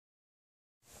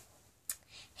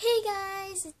Hey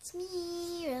guys, it's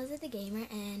me, Rosa the Gamer,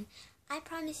 and I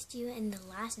promised you in the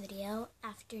last video,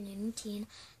 Afternoon Routine,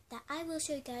 that I will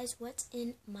show you guys what's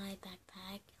in my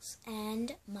backpacks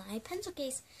and my pencil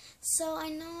case. So I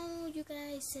know you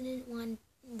guys didn't want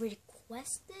to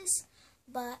request this,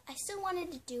 but I still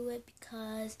wanted to do it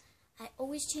because I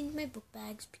always change my book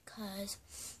bags because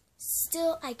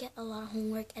still I get a lot of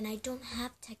homework and I don't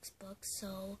have textbooks.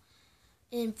 So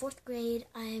in 4th grade,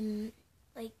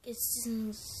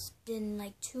 it's been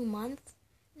like 2 months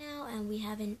now, and we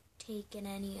haven't taken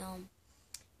any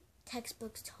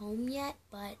textbooks home yet,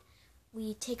 but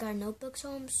we take our notebooks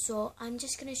home. So I'm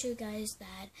just gonna show you guys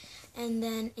that, and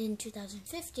then in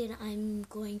 2015 I'm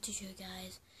going to show you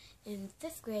guys in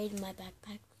 5th grade my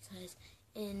backpack, because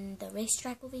in the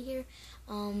racetrack over here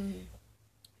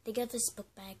they give us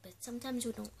book bag, but sometimes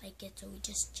we don't like it, so we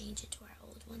just change it to our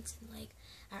old ones in like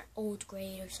our old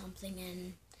grade or something.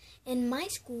 And in my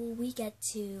school, we get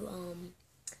to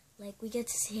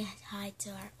say hi to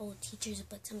our old teachers,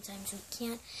 but sometimes we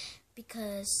can't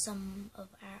because some of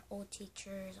our old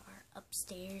teachers are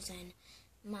upstairs, and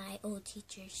my old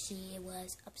teacher, she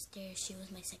was upstairs. She was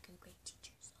my 2nd grade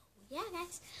teacher. So yeah,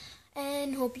 guys,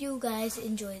 and hope you guys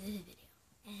enjoy this video.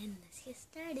 And let's get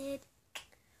started.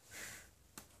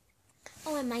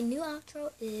 Oh, and my new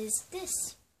outro is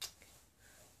this.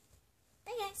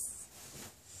 Bye, guys.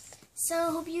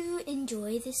 So, hope you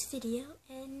enjoy this video,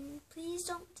 and please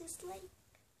don't dislike.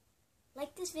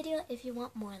 Like this video if you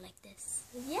want more like this.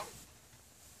 Yeah.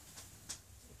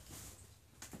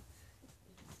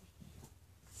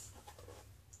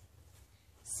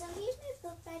 So, here's my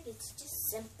book bag. It's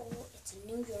just simple. It's a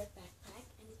New York backpack,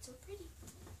 and it's so pretty.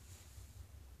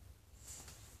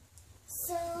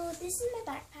 So, this is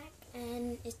my backpack,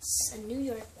 and it's a New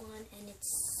York one, and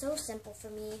it's so simple for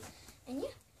me. And yeah.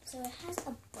 So it has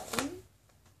a button,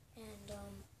 and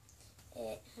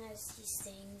it has these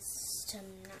things to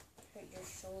not hurt your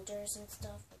shoulders and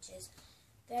stuff, which is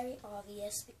very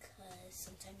obvious because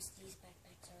sometimes these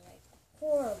backpacks are like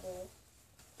horrible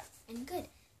and good.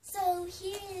 So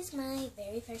here is my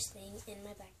very first thing in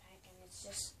my backpack, and it's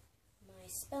just my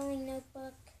spelling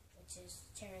notebook, which is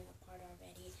tearing apart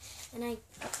already. And I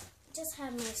just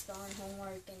have my spelling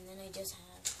homework, and then I just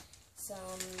have some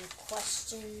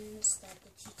questions that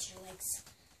the teacher likes.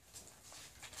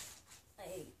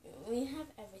 We have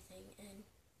everything, and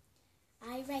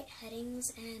I write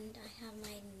headings, and I have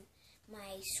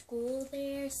my school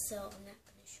there, so I'm not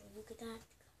going to show you that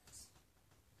because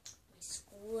my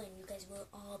school, and you guys will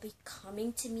all be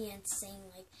coming to me and saying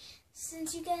like,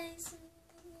 since you guys,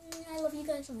 I love you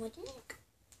guys so much.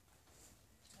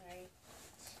 Sorry.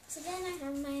 So then I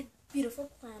have my beautiful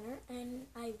planner, and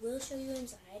I will show you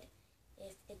inside.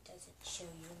 If it doesn't show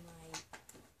you my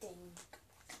thing,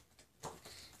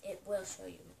 it will show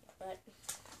you, but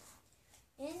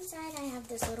inside I have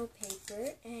this little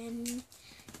paper, and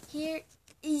here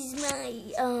is my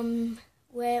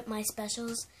where my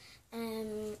specials.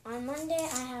 On Monday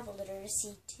I have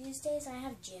literacy, Tuesdays I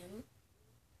have gym,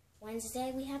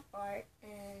 Wednesday we have art,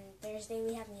 and Thursday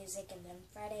we have music, and then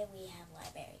Friday we have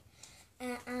library.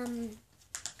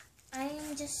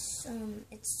 I'm just,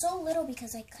 it's so little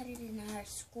because I cut it in our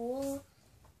school,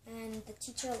 and the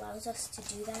teacher allows us to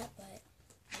do that, but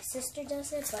my sister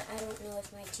does it, but I don't know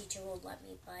if my teacher will let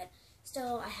me, but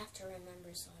still I have to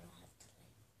remember, so I don't have to,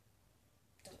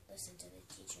 don't listen to the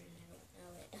teacher and I don't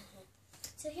know it.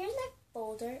 So here's my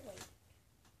folder. Wait.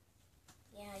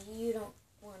 Yeah, you don't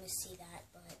want to see that,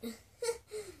 but,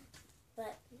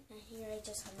 but here I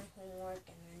just have my homework,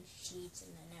 and then sheets,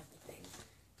 and then everything.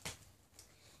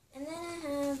 And then I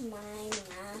have my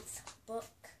math book.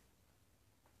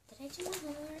 Did I do my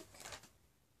homework?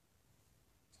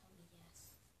 Tell me yes.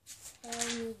 Tell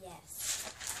me yes.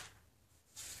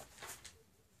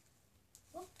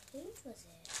 What page was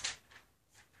it?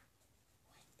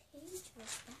 What page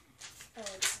was that?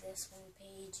 Oh, it's this one,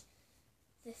 page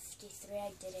 53.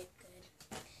 I did it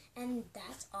good. And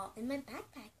that's all in my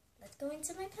backpack. Let's go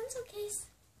into my pencil case.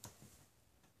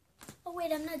 Oh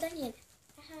wait, I'm not done yet.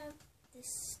 I have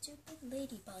this stupid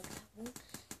ladybug that won't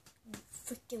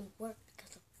freaking work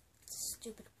because the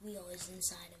stupid wheel is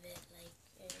inside of it.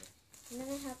 And then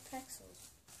I have pretzels.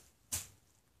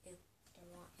 Ew,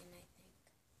 they're rotten, I think.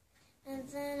 And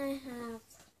then I have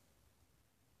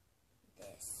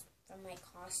this from my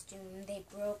costume. They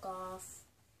broke off,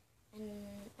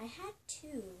 and I had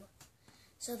 2.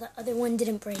 So the other one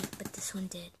didn't break, but this one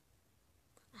did.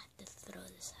 I have to throw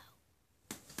this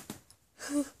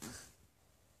out.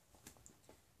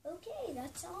 Okay,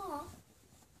 that's all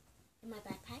in my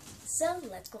backpack. So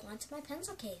let's go on to my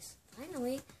pencil case.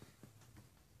 Finally.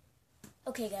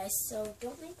 Okay guys, so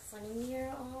don't make fun of me at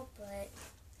all, but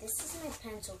this is my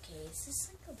pencil case.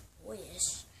 It's like a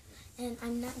boyish. And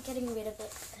I'm not getting rid of it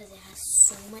because it has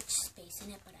so much space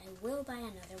in it, but I will buy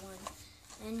another one.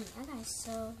 And yeah guys,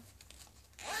 so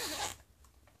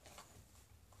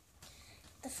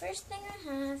the first thing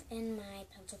I have in my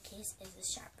pencil case is a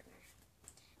sharpener.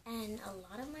 And a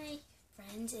lot of my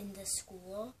friends in the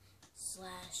school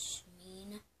slash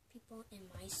mean people in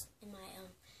my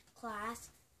class,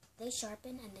 they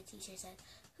sharpen, and the teacher said,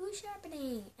 "Who's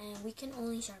sharpening?" And we can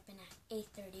only sharpen at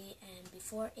 8:30, and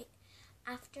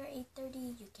after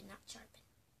 8:30 you cannot sharpen.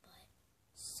 But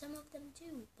some of them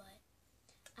do, but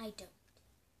I don't.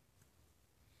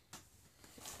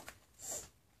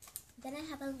 Then I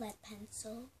have a lead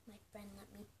pencil my friend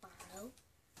let me borrow.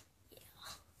 Yeah, I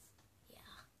love lead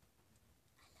pencils.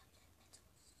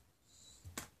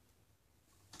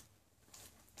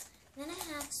 Then I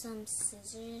have some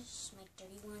scissors, my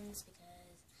dirty ones,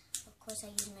 because of course I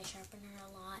use my sharpener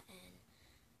a lot,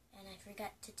 and I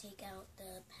forgot to take out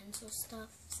the pencil stuff,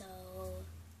 so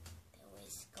they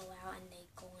always go out and they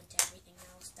go into everything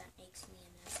else. That makes me a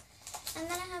mess. And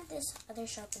then I have this other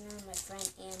sharpener my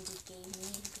friend Andy gave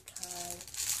me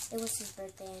because it was his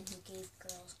birthday and he gave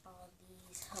girls all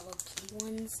these Hello Kitty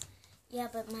ones. Yeah,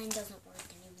 but mine doesn't work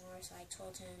anymore, so I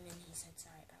told him and he said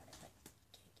sorry about it, but he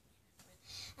can't give me another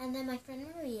one. And then my friend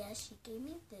Maria, she gave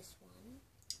me this one,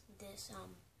 this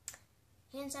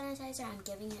hand sanitizer. I'm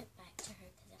giving it back to her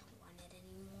because I don't want it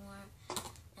anymore.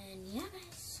 And yeah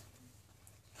guys.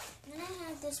 And then I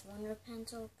have this Wonder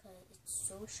pencil because it's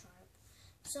so sharp.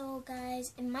 So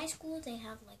guys, in my school they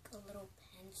have like a little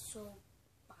pencil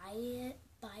buyer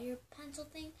pencil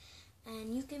thing,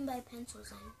 and you can buy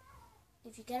pencils, and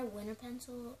if you get a winner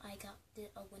pencil, I got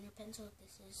a winner pencil.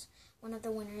 This is one of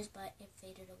the winners, but it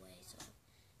faded away, so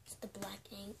it's the black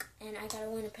ink, and I got a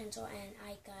winner pencil, and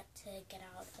I got to get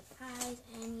out the prize,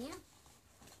 and yeah.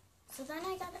 So then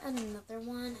I got another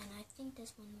one, and I think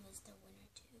this one was the winner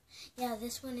too. Yeah,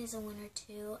 this one is a winner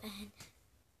too, and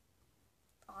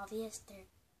obvious they're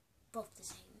both the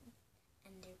same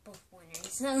and they're both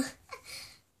winners, so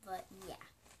but yeah.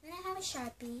 Then I have a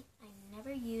Sharpie I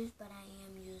never use, but I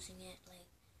am using it like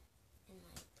in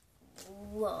like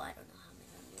I don't know how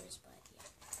many years, but yeah.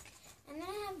 And then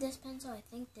I have this pencil. I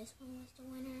think this one was the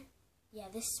winner. Yeah,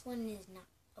 this one is not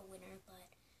a winner, but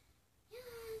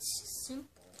yeah, it's just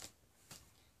simple.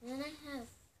 And then I have,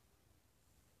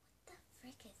 what the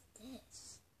frick is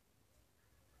this?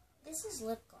 This is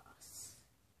lip gloss.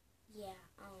 Yeah,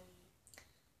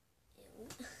 ew.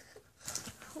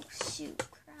 Oh shoot,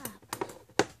 crap.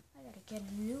 I gotta get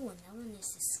a new one. That one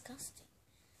is disgusting.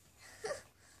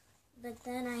 But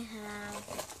then I have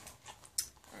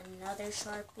another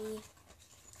Sharpie,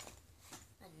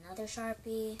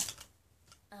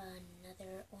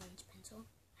 another orange pencil.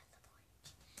 I love orange.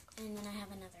 And then I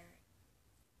have another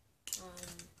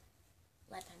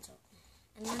lead pencil.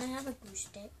 And then I have a glue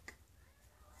stick.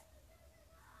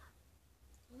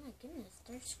 Oh my goodness,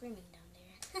 they're screaming down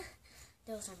there.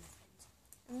 Those are my friends.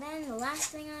 And then the last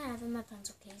thing I have in my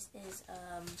pencil case is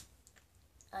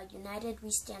United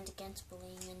We Stand Against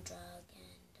Bullying and Drug.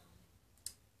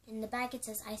 And in the back it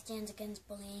says, I stand against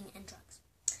bullying and drugs.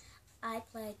 I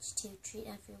pledge to treat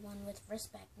everyone with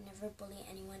respect, never bully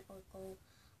anyone or go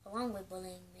along with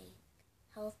bullying. Make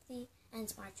healthy and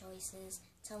smart choices.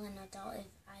 Tell an adult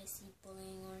if I see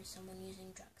bullying or someone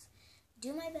using drugs.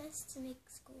 Do my best to make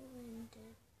school and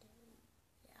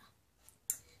yeah.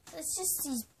 So it's just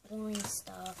these boring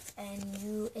stuff,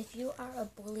 and if you are a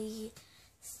bully,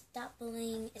 stop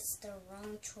bullying. It's the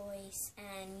wrong choice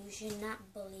and you should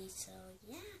not bully. So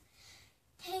yeah.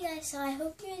 Hey guys, so I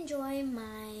hope you enjoy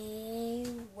my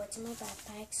what's in my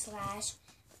backpack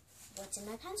 / what's in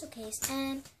my pencil case,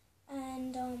 and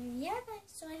yeah guys,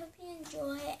 so I hope you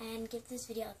enjoy, and give this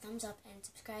video a thumbs up and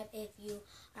subscribe if you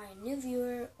are a new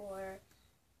viewer or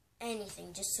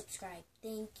anything. Just subscribe.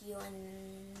 Thank you,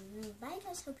 and bye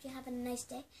guys. Hope you have a nice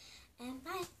day, and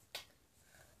bye.